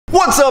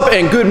What's up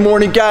and good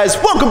morning, guys.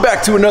 Welcome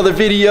back to another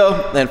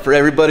video. And for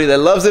everybody that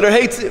loves it or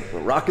hates it,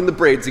 we're rocking the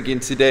braids again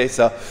today.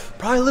 So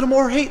probably a little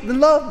more hate than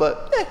love,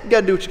 but you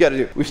gotta do what you gotta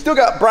do. We've still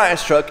got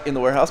Brian's truck in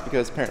the warehouse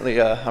because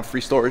apparently I'm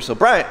free storage. So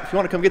Brian, if you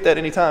wanna come get that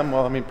anytime,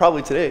 well, I mean,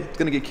 probably today, it's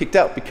gonna get kicked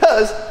out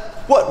because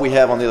what we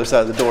have on the other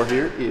side of the door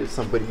here is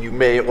somebody you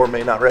may or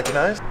may not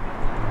recognize.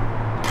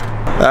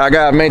 I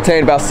got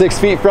maintained about 6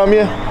 feet from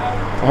you.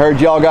 I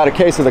heard y'all got a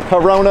case of the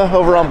Corona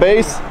over on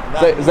base.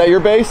 Is that your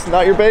base?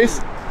 Not your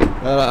base?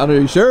 Are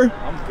you sure?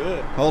 I'm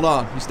good. Hold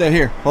on. You stay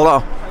here. Hold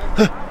on.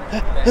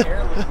 That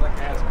hair looks like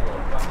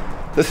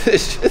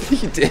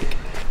asphalt. You dick.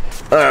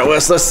 All right,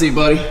 Wes, let's see,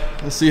 buddy.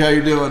 Let's see how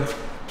you're doing.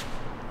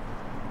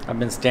 I've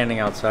been standing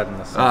outside in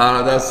the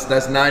sun.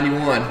 That's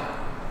 91.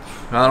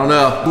 I don't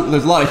know.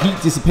 There's a lot of heat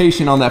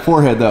dissipation on that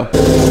forehead, though.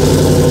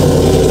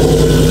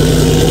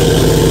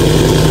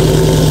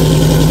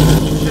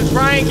 Should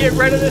Brian get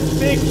rid of this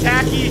big,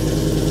 tacky,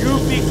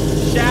 goofy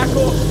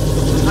shackle?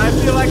 I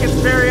feel like it's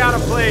very out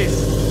of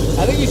place.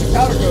 I think you should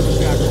powder coat the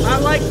shackle. I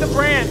like the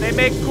brand. They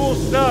make cool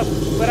stuff,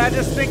 but I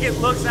just think it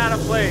looks out of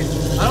place.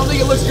 I don't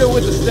think it looks good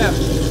with the steps.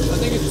 I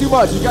think it's too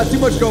much. You got too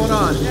much going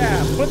on.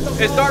 Yeah, put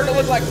the It's starting to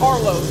look like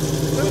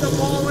Carlos. Put the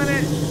ball in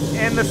it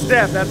and the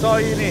step. That's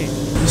all you need.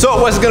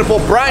 So Wes is gonna pull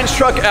Brian's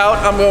truck out.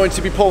 I'm going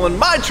to be pulling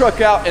my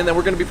truck out, and then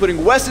we're gonna be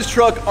putting Wes's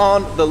truck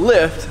on the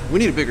lift. We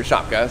need a bigger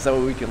shop, guys. That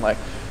way we can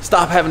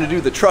stop having to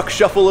do the truck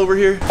shuffle over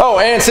here. Oh,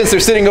 and since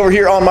they're sitting over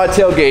here on my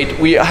tailgate,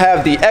 we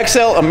have the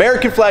XL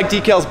American flag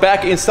decals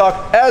back in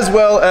stock, as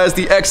well as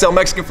the XL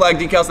Mexican flag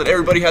decals that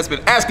everybody has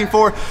been asking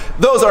for.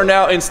 Those are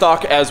now in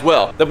stock as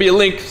well. There'll be a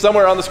link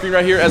somewhere on the screen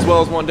right here, as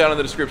well as one down in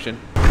the description.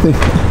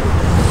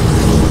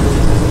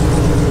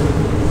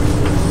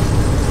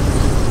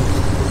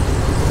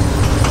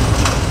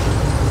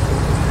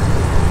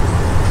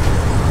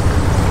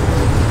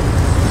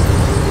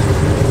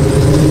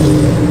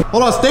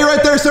 Hold on, stay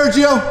right there,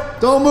 Sergio.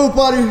 Don't move,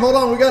 buddy. Hold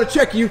on, we gotta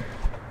check you.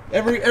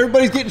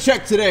 Everybody's getting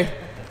checked today.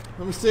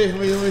 Let me see.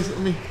 Let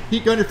me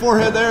peek on your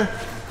forehead there.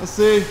 Let's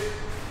see.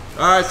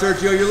 All right,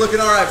 Sergio, you're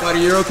looking all right, buddy.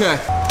 You're okay.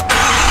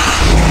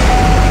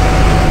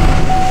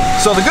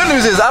 So the good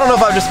news is, I don't know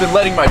if I've just been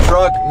letting my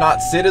truck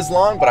not sit as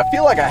long, but I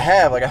feel like I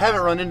have. I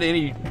haven't run into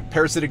any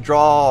parasitic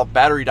draw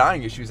battery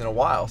dying issues in a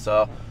while.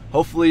 So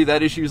hopefully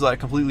that issue is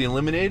completely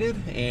eliminated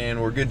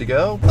and we're good to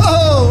go.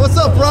 Oh, what's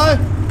up, Brian?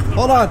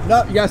 Hold on,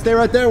 no, you gotta stay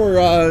right there.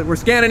 We're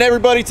scanning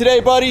everybody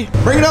today, buddy.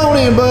 Bring it on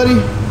in, buddy.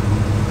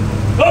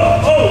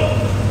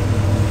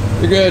 Oh!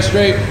 You're good,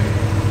 straight.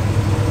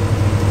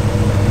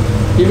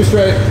 Keep it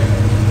straight.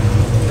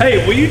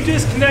 Hey, will you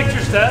disconnect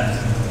your steps?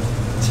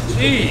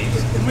 Jeez,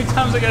 how many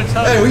times I gotta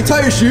tell you? Hey, will you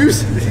tie your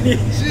shoes?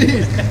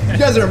 Jeez, you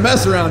guys are a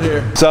mess around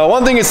here. So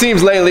one thing it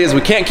seems lately is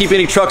we can't keep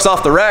any trucks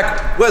off the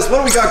rack. Wes, what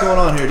do we got going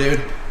on here,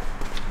 dude?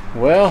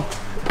 Well,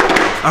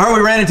 I heard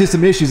we ran into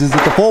some issues. Is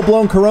it the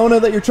full-blown Corona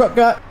that your truck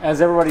got?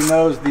 as everybody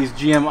knows, these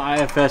GM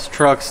IFS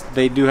trucks,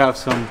 they do have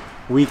some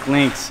weak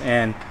links,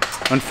 and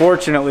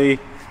unfortunately,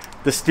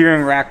 the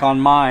steering rack on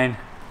mine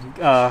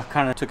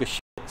kind of took a shit.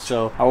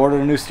 So I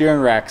ordered a new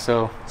steering rack.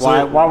 So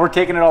while we're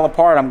taking it all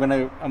apart, I'm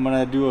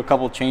gonna do a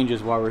couple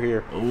changes while we're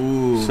here.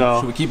 Ooh.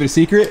 So should we keep it a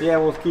secret? Yeah,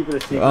 we'll keep it a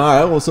secret. All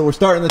right. Well, so we're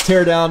starting the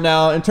tear down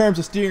now. In terms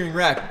of steering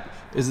rack,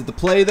 is it the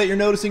play that you're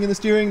noticing in the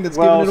steering that's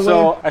giving it away?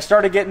 So I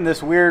started getting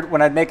this weird,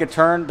 when I'd make a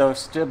turn, the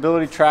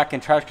stability track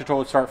and traction control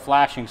would start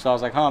flashing. So I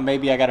was like, huh,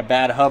 maybe I got a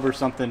bad hub or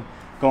something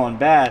going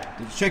bad.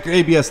 Did you check your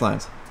ABS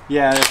lines?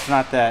 Yeah, it's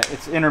not that.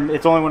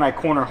 It's only when I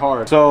corner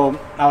hard. So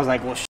I was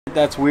like, well, shit,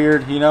 that's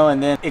weird, you know?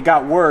 And then it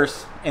got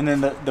worse. And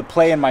then the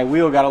play in my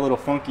wheel got a little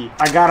funky.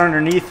 I got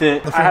underneath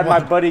it. I had my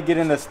buddy get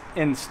in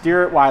and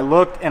steer it while I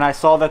looked, and I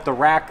saw that the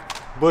rack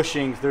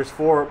bushings, there's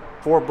four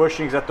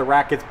bushings that the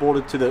rack gets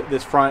bolted to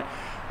this front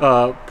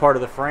part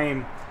of the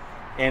frame,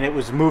 and it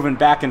was moving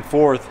back and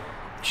forth,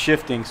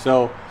 shifting.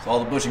 So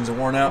all the bushings are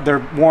worn out?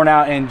 They're worn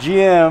out, and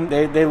GM,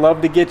 they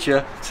love to get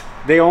you.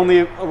 They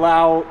only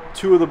allow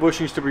 2 of the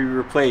bushings to be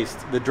replaced.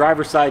 The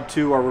driver's side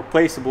 2 are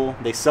replaceable.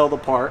 They sell the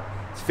part.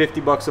 It's 50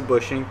 bucks a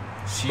bushing.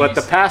 Jeez. But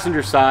the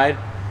passenger side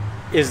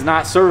is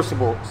not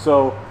serviceable.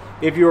 So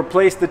if you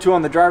replace the 2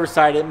 on the driver's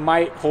side, it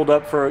might hold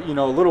up for a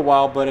little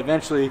while, but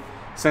eventually,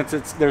 since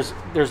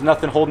there's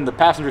nothing holding the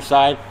passenger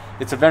side,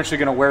 it's eventually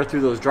going to wear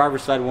through those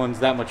driver's side ones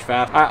that much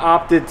faster. I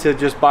opted to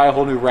just buy a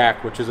whole new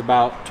rack, which is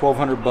about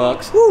 1,200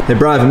 bucks. Hey,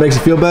 Brian, if it makes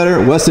you feel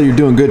better, Wesley, you're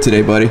doing good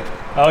today, buddy.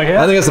 Oh,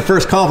 yeah? I think that's the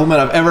first compliment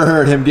I've ever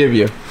heard him give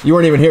you. You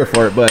weren't even here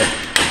for it, but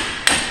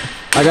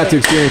I got to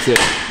experience it.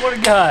 What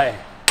a guy.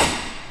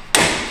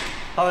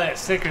 All that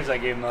stickers I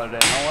gave him the other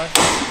day,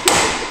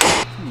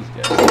 These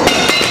guys.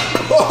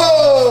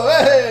 Whoa,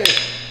 hey!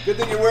 Good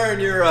thing you're wearing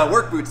your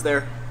work boots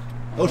there.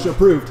 OSHA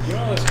approved. You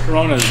know, this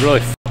Corona is really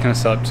f***ing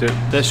us up, too.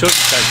 That show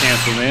just got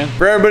canceled, man.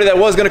 For everybody that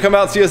was going to come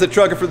out and see us at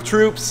Trucking for the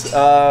Troops,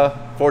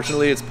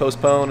 fortunately it's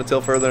postponed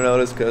until further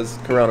notice because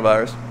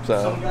coronavirus.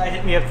 So some guy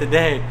hit me up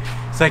today.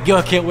 It's like, yo,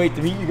 I can't wait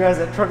to meet you guys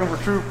at Trucking for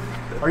Troop.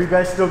 Are you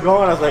guys still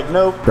going? I was like,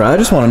 nope. Bro, I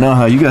just want to know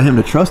how you got him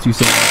to trust you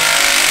so much.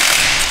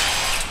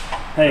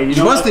 Hey,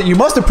 You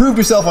must have proved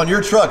yourself on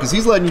your truck, because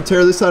he's letting you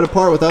tear this side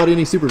apart without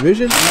any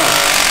supervision. No,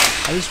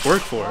 I just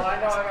work for it. Well,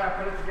 I know I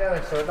gotta put it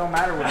together, so it don't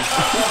matter what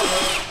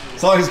he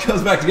As long as it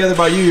comes back together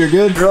by you, you're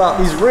good. drop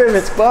these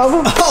rivets,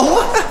 Bubba. Oh,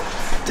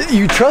 what?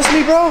 You trust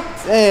me, bro?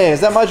 Hey,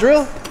 is that my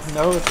drill?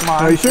 No, it's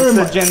mine. Are you sure? It's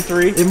the Gen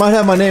 3. It might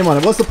have my name on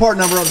it. What's the part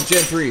number on the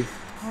Gen 3?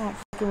 I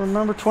don't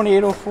remember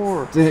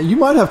 2804. Damn, you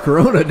might have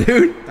Corona,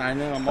 dude. I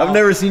know. I've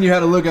never seen you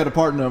have to look at a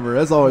part number.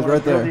 That's always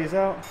right there. These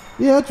out?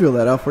 Yeah, I'll drill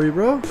that out for you,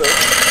 bro. Is that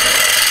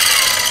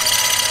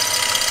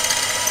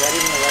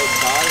even the right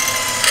size?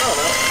 I don't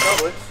know,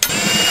 probably.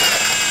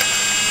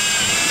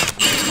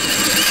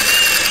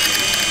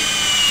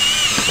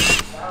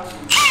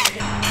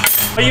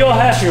 Are you all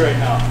happy right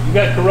now? You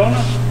got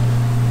Corona?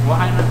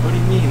 Why not? What do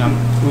you mean?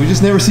 We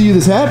just never see you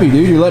this happy,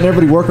 dude. You're letting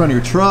everybody work on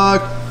your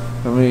truck.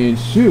 I mean,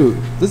 shoot.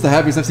 This is the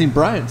happiest I've seen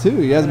Brian, too.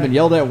 He hasn't been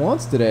yelled at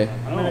once today.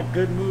 I'm in a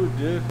good mood,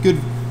 dude. Good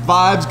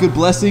vibes, good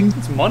blessings.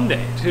 It's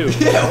Monday, too.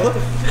 Yeah, what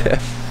the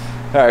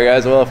All right,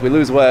 guys. Well, if we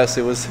lose Wes,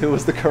 it was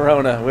the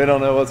Corona. We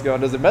don't know what's going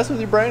on. Does it mess with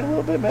your brain a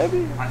little bit,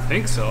 maybe? I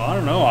think so. I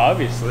don't know,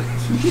 obviously.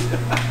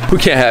 We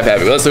can't have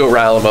happy. Let's go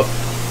rile him up.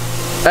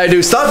 Hey,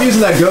 dude, stop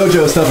using that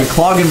Gojo stuff and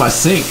clogging my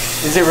sink.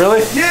 Is it really?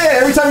 Yeah,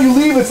 every time you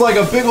leave, it's like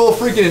a big old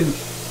freaking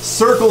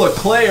circle of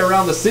clay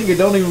around the sink. It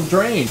don't even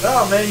drain.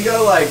 Oh, man, you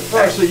gotta, like,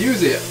 actually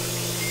use it.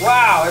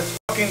 Wow, it's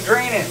fucking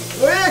draining.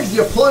 Well, yeah, 'cause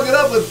you plug it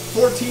up with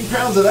 14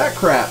 pounds of that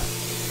crap.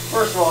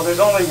 First of all, there's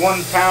only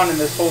 1 pound in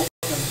this whole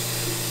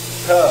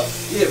fucking tub.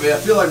 Yeah, man, I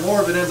feel like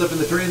more of it ends up in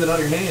the drain than on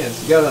your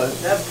hands. You gotta...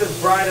 That's because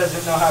Brian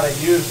doesn't know how to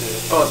use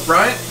it. Oh, it's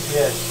Bryant?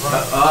 Yes,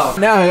 Brian. Oh.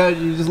 Now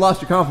you just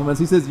lost your compliments.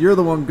 He says you're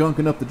the one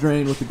gunking up the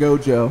drain with the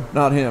Gojo,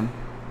 not him.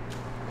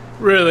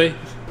 Really?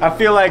 I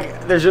feel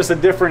like there's just a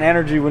different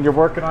energy when you're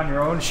working on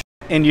your own shit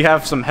and you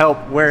have some help,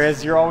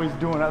 whereas you're always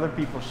doing other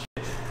people's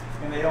shit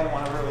and they don't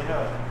want to really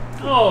help.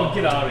 Oh,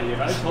 get out of here.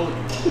 I told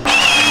you.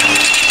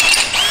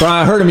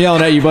 Brian, I heard him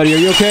yelling at you, buddy. Are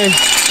you okay?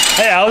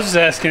 Hey, I was just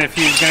asking if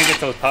he was going to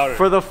get those powders.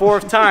 For the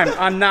 4th time,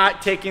 I'm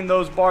not taking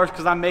those bars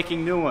because I'm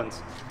making new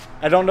ones.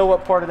 I don't know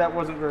what part of that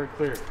wasn't very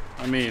clear.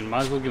 I mean,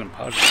 might as well get them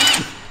powdered.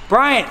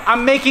 Brian,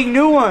 I'm making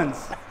new ones.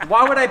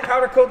 Why would I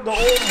powder coat the old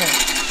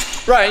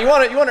ones? Brian, you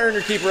want to earn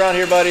your keep around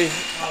here, buddy?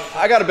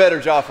 I got a better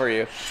job for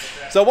you.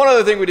 So one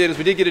other thing we did is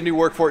we did get a new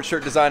work for it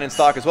shirt design in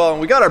stock as well,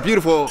 and we got our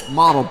beautiful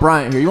model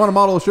Bryant here. You want to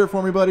model a shirt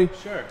for me, buddy?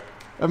 Sure.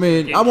 I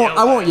mean, I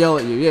won't yell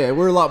at you. Yeah,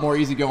 we're a lot more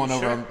easygoing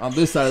over on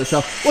this side of the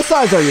shelf. What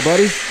size are you,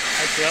 buddy?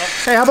 XL.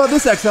 Hey, how about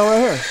this XL right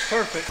here?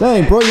 Perfect.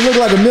 Dang, bro, you look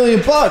like $1 million,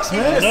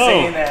 man.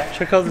 No.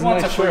 Check out this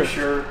nice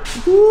shirt.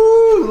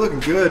 Woo, looking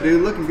good,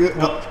 dude. Looking good.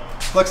 Oh,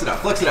 flex it out.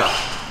 Flex it out.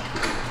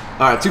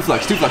 All right, two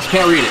flex.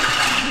 Can't read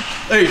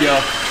it. There you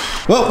go.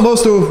 Well,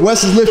 most of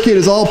Wes's lift kit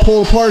is all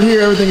pulled apart here.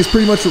 Everything is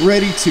pretty much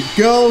ready to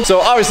go. So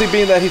obviously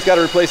being that he's got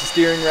to replace the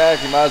steering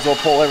rack, you might as well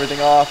pull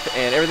everything off,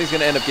 and everything's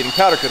gonna end up getting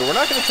powder coated. We're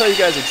not gonna tell you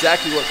guys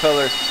exactly what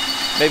color,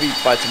 maybe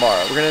by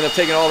tomorrow. We're gonna end up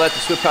taking all that to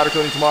Swift powder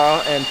coating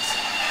tomorrow, and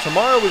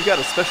tomorrow we've got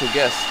a special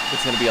guest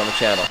that's gonna be on the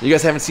channel. You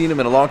guys haven't seen him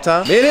in a long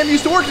time. Me and him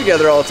used to work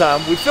together all the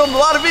time. We filmed a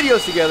lot of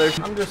videos together.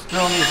 I'm just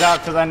throwing these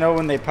out because I know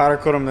when they powder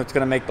coat them, it's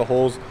gonna make the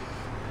holes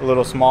a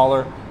little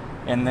smaller.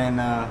 And then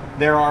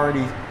they're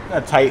already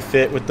a tight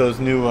fit with those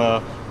new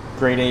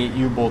grade 8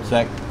 U-bolts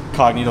that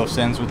Cognito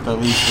sends with the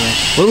leaf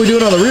wrench. What are we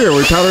doing on the rear? Are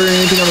we powdering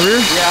anything on the rear?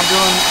 Yeah, I'm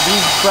doing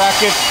these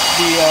brackets,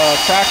 the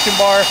traction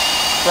bar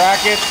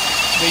brackets,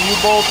 the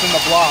U-bolts, and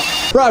the block.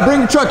 Right, bring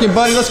your truck in,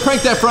 buddy. Let's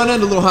crank that front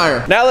end a little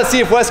higher. Now let's see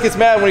if Wes gets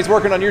mad when he's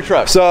working on your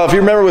truck. So if you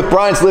remember with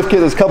Brian's lift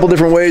kit, there's a couple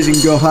different ways you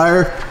can go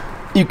higher.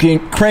 You can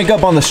crank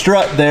up on the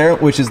strut there,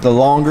 which is the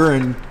longer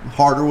and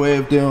harder way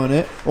of doing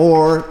it.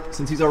 Or,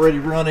 since he's already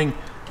running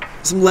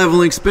some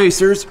leveling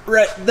spacers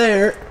right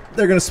there,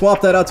 they're gonna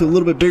swap that out to a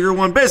little bit bigger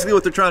one. Basically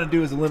what they're trying to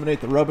do is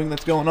eliminate the rubbing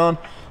that's going on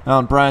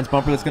Brian's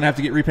bumper that's gonna have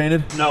to get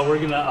repainted. No, we're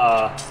going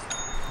to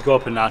go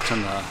up a notch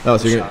on the Oh,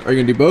 so are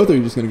you gonna do both, or are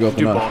you just gonna go up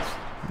a notch?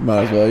 both.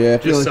 Might as well, yeah.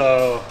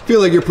 I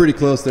feel like you're pretty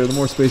close there. The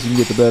more space you can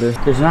get, the better.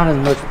 There's not as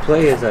much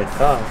play as I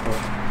thought.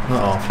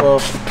 Uh-oh. Well,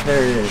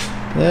 there it is.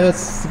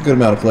 That's a good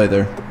amount of play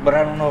there. But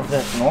I don't know if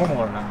that's normal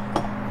or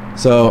not.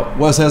 So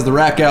Wes has the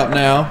rack out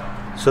now.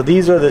 So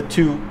these are the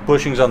 2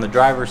 bushings on the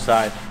driver's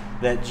side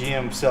that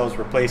GM sells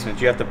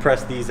replacements. You have to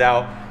press these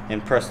out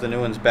and press the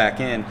new ones back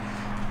in.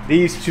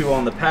 These 2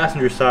 on the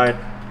passenger side,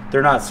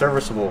 they're not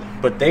serviceable,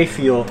 but they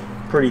feel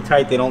pretty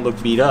tight. They don't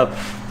look beat up.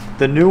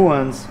 The new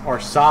ones are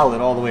solid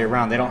all the way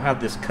around. They don't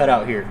have this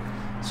cutout here.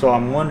 So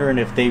I'm wondering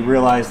if they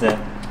realized that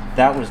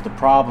that was the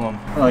problem.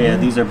 Oh yeah,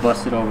 these are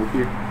busted over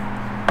here.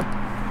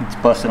 It's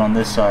busted on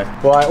this side.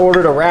 Well, I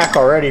ordered a rack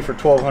already for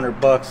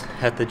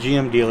 $1,200 at the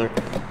GM dealer.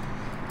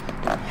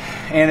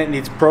 And it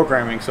needs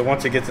programming, so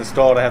once it gets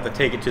installed, I have to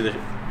take it to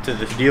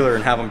the dealer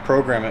and have them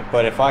program it.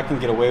 But if I can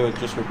get away with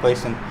just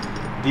replacing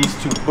these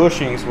 2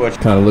 bushings, which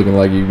kind of looking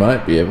like you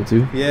might be able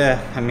to.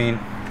 Yeah, I mean,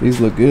 these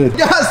look good.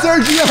 Yeah,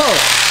 Sergio!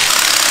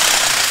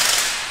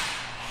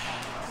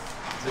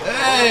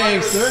 Dang,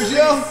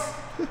 Sergio!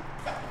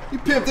 You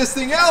pimped this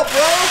thing out,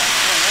 bro!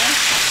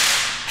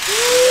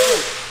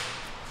 Woo!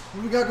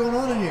 What we got going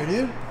on in here,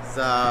 dude?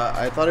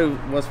 I thought it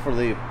was for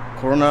the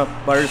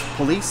coronavirus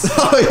police.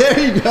 Oh, there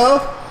you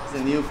go. It's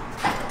a new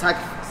attack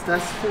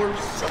task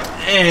force.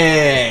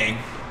 Dang.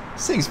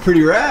 This thing's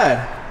pretty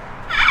rad.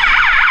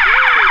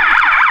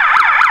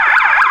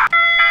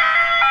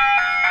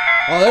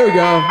 Oh, there we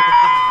go.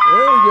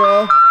 There we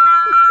go.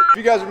 If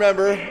you guys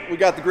remember, we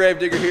got the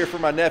Gravedigger here for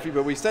my nephew,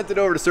 but we sent it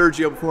over to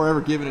Sergio before ever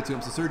giving it to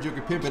him, so Sergio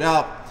could pimp it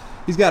out.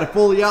 He's got it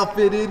fully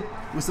outfitted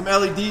with some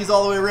LEDs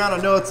all the way around. I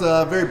know it's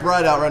very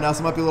bright out right now,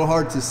 so it might be a little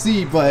hard to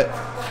see, but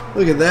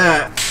look at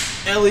that.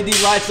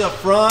 LED lights up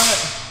front.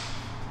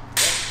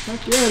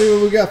 Heck yeah,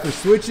 dude, what we got for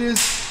switches?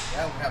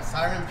 Yeah, we have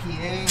siren PA.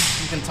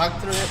 You can talk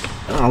through it.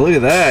 Oh, look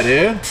at that,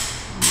 dude.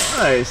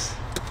 Nice.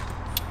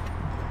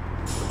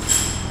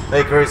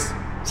 Hey, Chris.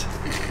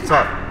 What's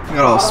up?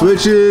 Got all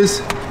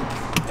switches.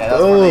 Yeah,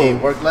 that's for the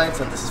work lights,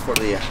 and this is for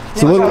the.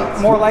 So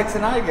what, More lights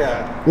than I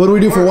got. what do we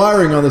do for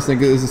wiring on this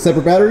thing? Is it a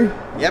separate battery?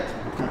 Yep,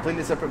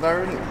 completely separate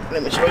battery.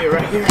 Let me show you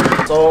right here.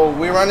 So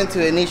we run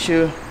into an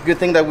issue. Good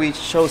thing that we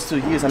chose to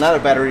use another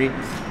battery.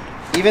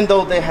 Even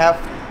though they have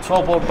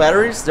 12-volt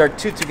batteries, they're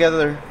two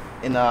together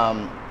in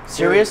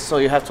series, so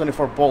you have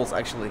 24 volts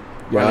actually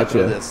running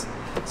through this.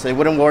 So it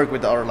wouldn't work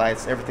with the other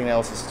lights. Everything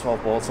else is 12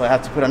 volts. So I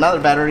have to put another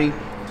battery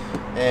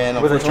and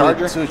with a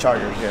charger? 2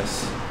 chargers.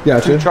 Yes.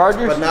 Gotcha. 2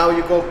 chargers? But now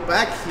you go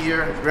back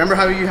here. Remember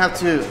how you have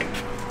to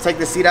take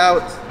the seat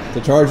out,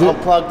 To charge it?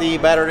 unplug the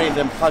battery, and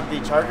then plug the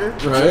charger?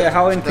 Right. Yeah,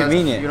 how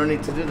inconvenient. You don't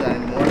need to do that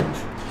anymore.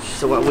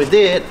 So what we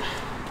did,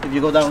 if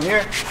you go down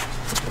here,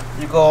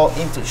 you go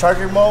into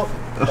charger mode.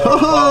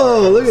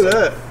 Oh, look at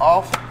that.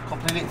 Off,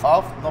 completely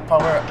off, no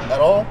power at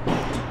all.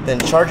 Then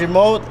charging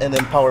mode, and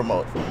then power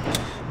mode.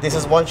 This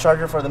is one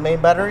charger for the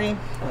main battery,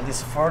 and this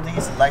is for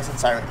these lights and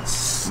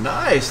sirens.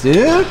 Nice, dude.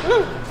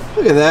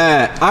 Look at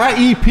that.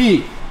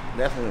 IEP.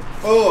 Definitely.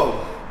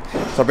 Oh.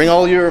 So bring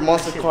all your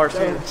monster cars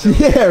in.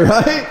 Yeah,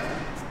 right?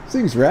 This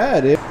thing's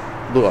rad, dude.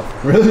 Blew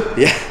up. Really?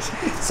 Yeah.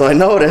 So I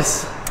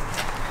noticed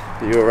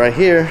you were right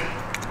here.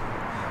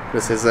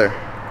 This is there.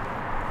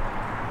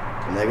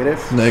 Negative.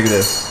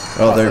 Negative.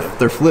 Oh,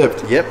 they're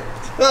flipped. Yep.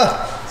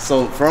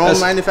 So from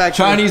That's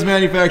manufacturing. Chinese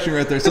manufacturing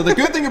right there. So the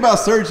good thing about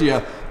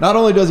Sergio, not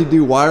only does he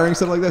do wiring,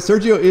 stuff like that,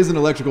 Sergio is an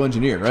electrical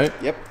engineer, right?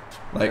 Yep.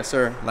 Like, Yes,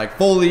 sir. Like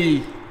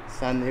fully.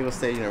 San Diego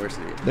State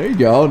University. There you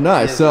go.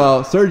 Nice.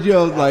 So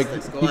Sergio, like,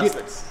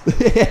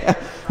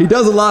 he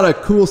does a lot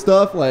of cool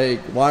stuff, like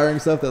wiring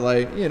stuff that,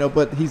 like, you know,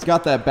 but he's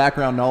got that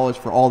background knowledge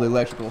for all the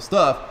electrical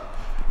stuff,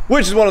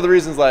 which is one of the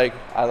reasons, like,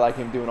 I like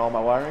him doing all my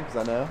wiring,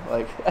 because I know,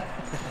 like,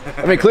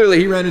 I mean, clearly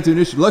he ran into an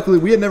issue. Luckily,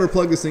 we had never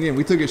plugged this thing in.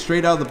 We took it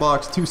straight out of the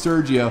box to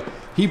Sergio.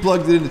 He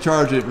plugged it in to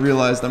charge it and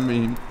realized, I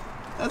mean,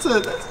 that's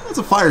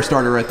a fire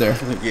starter right there.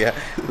 Yeah.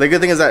 The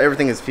good thing is that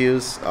everything is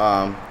fused,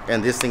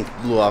 and this thing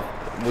blew up,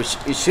 which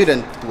it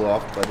shouldn't blow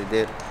off, but it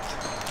did.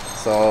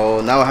 So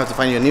now I have to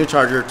find you a new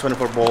charger,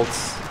 24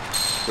 volts,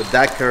 with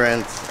that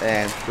current,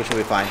 and we should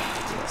be fine.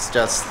 It's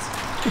just,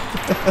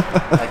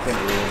 I can't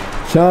believe it.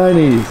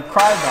 Chinese.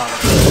 Cried on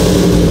it.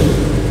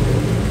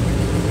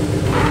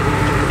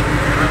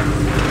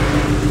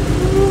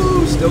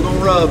 Ooh, still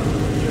gonna rub.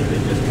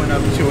 It just went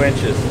up 2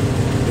 inches.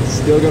 It's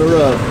still gonna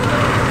rub.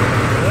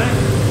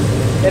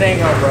 It ain't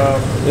gonna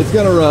rub. It's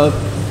gonna rub.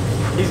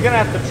 He's gonna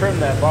have to trim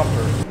that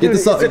bumper. Get Dude, this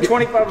it's up. a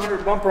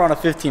 2500 bumper on a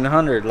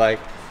 1500. Like,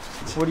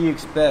 what do you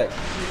expect?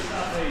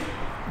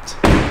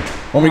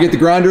 When we get the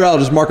grinder out, I'll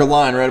just mark a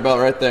line right about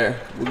right there.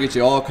 We'll get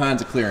you all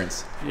kinds of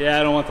clearance. Yeah,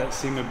 I don't want that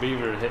Seaman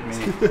Beaver to hit me.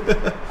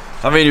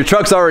 I mean, your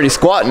truck's already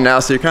squatting now,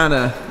 so you're kind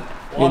of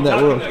Well, in I'm that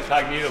talking world. to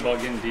Cognito about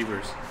getting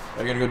Devers.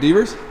 Are you gonna go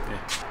Devers?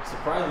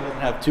 Surprised he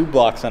doesn't have 2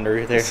 blocks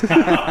under there.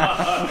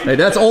 Hey,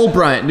 that's old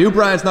Bryant. New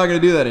Bryant's not gonna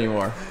do that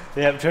anymore.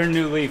 They have turned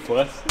new leaf,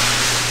 Wes.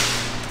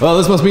 Well,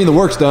 this must mean the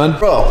work's done.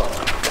 Bro,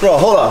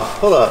 hold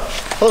up.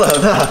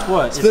 Nah.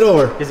 What? Spin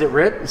over. Is it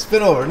ripped?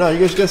 Spin over. No, you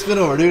guys gotta spin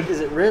over, dude. Is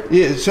it ripped?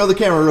 Yeah, show the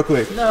camera real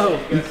quick. No.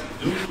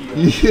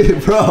 Yeah,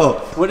 bro,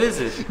 What is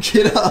it?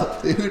 get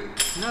up, dude.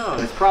 No,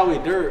 it's probably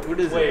dirt. What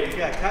is Wait. it? You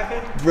got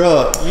caca?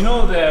 Bro, You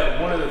know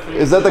that one of the things.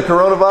 is that the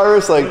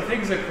coronavirus? One of Like, the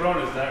things that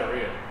Corona is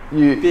diarrhea.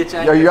 Bitch,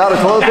 are you out of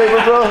toilet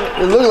paper, bro?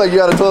 It looks like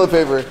you're out of toilet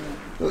paper.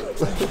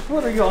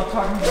 What are y'all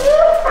talking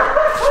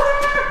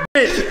about?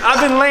 Bitch,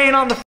 I've been laying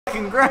on the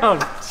fucking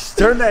ground. Just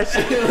turn that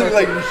shit. It looks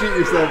like you shoot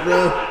yourself,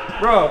 bro.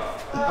 Bro,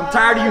 I'm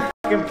tired of you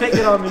fucking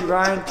picking on me,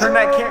 Ryan. Turn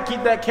that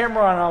keep that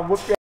camera on. I'll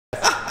whoop your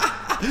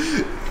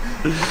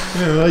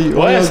Yeah,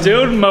 Wes,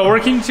 dude, am I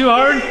working too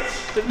hard?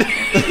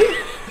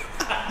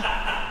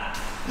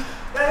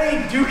 That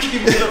ain't dookie,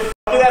 motherfucker.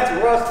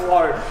 That's rust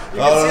water.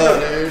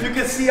 You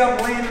can see I'm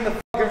laying in the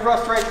fucking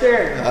rust right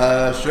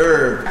there.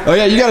 Sure. Oh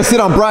yeah, you gotta sit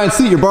on Brian's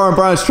seat. You're borrowing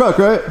Brian's truck,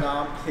 right?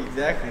 No,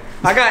 exactly.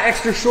 I got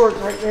extra shorts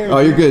right there. Oh,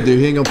 you're good, dude.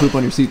 He ain't gonna poop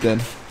on your seat then.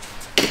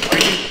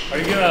 Are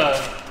you gonna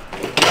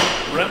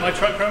rent my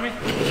truck from me?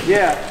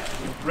 Yeah.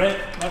 Rent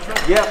my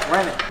truck? Yep,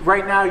 rent it.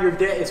 Right now, your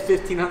debt is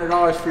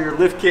 $1,500 for your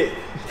lift kit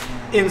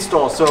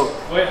install. So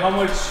Wait, how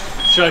much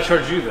should I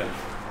charge you then?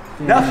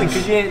 Nothing,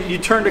 because you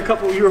turned a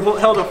couple, you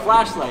held a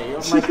flashlight.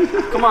 I'm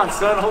like, come on,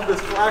 son, hold this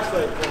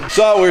flashlight thing.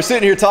 So we were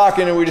sitting here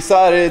talking and we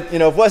decided, you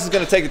know, if Wes is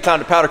gonna take the time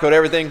to powder coat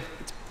everything,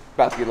 it's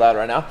about to get loud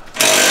right now.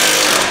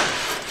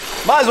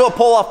 Might as well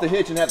pull off the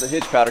hitch and have the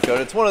hitch powder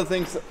coated. It's one of the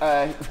things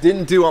I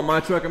didn't do on my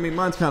truck. I mean,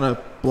 mine's kind of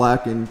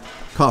black and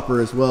copper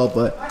as well,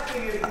 but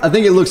I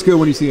think it looks good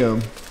when you see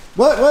them.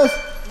 What, Wes?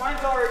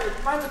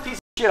 Mine's a piece of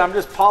shit. I'm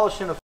just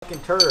polishing a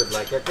fucking turd.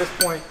 Like, at this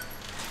point,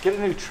 get a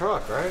new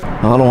truck, right?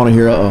 I don't want to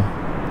hear, uh-oh.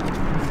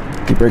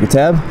 Did you break a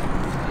tab?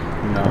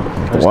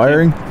 No. The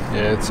wiring?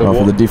 Yeah, it's for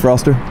the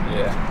defroster?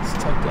 Yeah,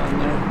 it's tucked down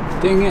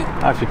there. Dang it.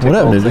 I have to take What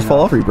happened? Did it just thing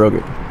fall off. off or you broke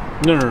it?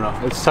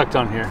 No, it's tucked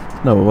on here.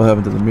 No, but what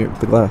happened to the mirror,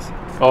 the glass?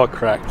 Oh, it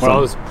cracked. When I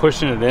was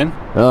pushing it in.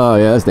 Oh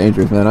yeah, that's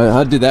dangerous, man.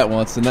 I did that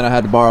once, and then I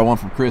had to borrow one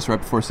from Chris right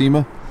before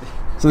SEMA.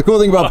 So the cool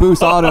thing about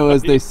Boost Auto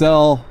is they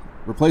sell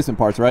replacement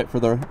parts, right, for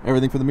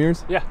everything for the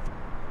mirrors. Yeah.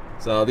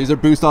 So these are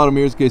Boost Auto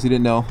mirrors, in case you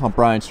didn't know, on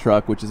Brian's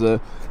truck, which is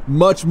a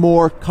much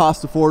more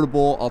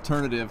cost-affordable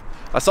alternative.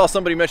 I saw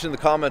somebody mention in the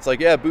comments, like,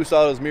 yeah, Boost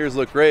Auto's mirrors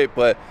look great,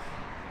 but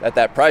at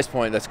that price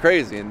point, that's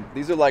crazy. And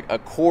these are like a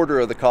quarter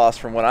of the cost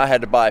from when I had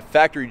to buy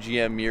factory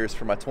GM mirrors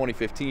for my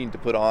 2015 to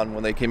put on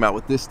when they came out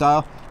with this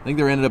style. I think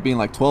they ended up being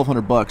like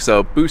 1,200 bucks.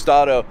 So Boost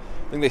Auto,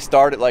 I think they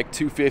start at like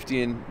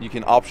 250 and you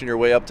can option your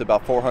way up to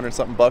about 400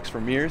 something bucks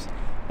for mirrors,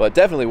 but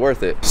definitely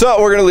worth it.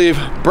 So we're gonna leave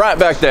Bryant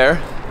back there.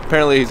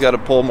 Apparently he's got to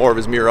pull more of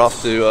his mirror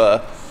off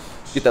to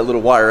get that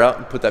little wire out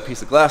and put that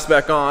piece of glass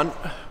back on.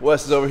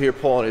 Wes is over here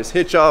pulling his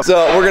hitch off.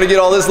 So we're gonna get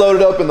all this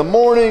loaded up in the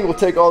morning. We'll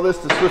take all this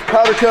to Swift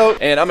powder coat,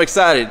 and I'm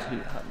excited.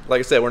 Like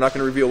I said, we're not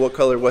gonna reveal what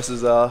color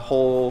Wes's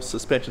whole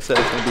suspension set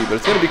is gonna be, but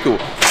it's gonna be cool.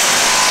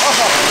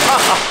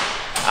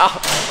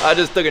 I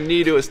just took a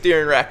knee to a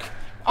steering rack.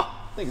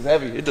 I think it's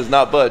heavy, it does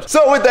not budge.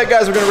 So with that,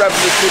 guys, we're gonna wrap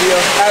up this video.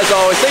 As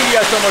always, thank you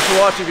guys so much for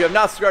watching. If you have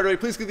not subscribed already,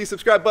 please click the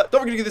subscribe button.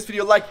 Don't forget to give this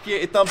video a like,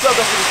 a thumbs up.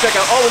 Don't forget to check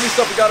out all the new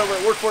stuff we got over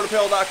at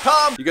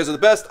workforapparel.com. You guys are the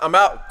best. I'm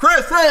out.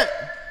 Chris, say it.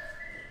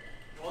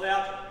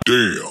 Damn.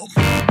 Yeah.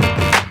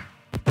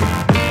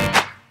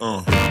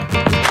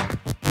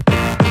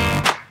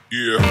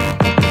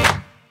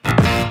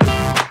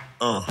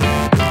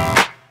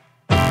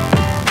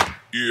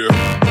 Yeah.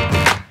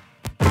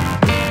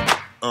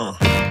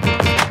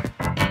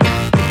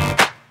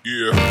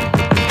 Yeah.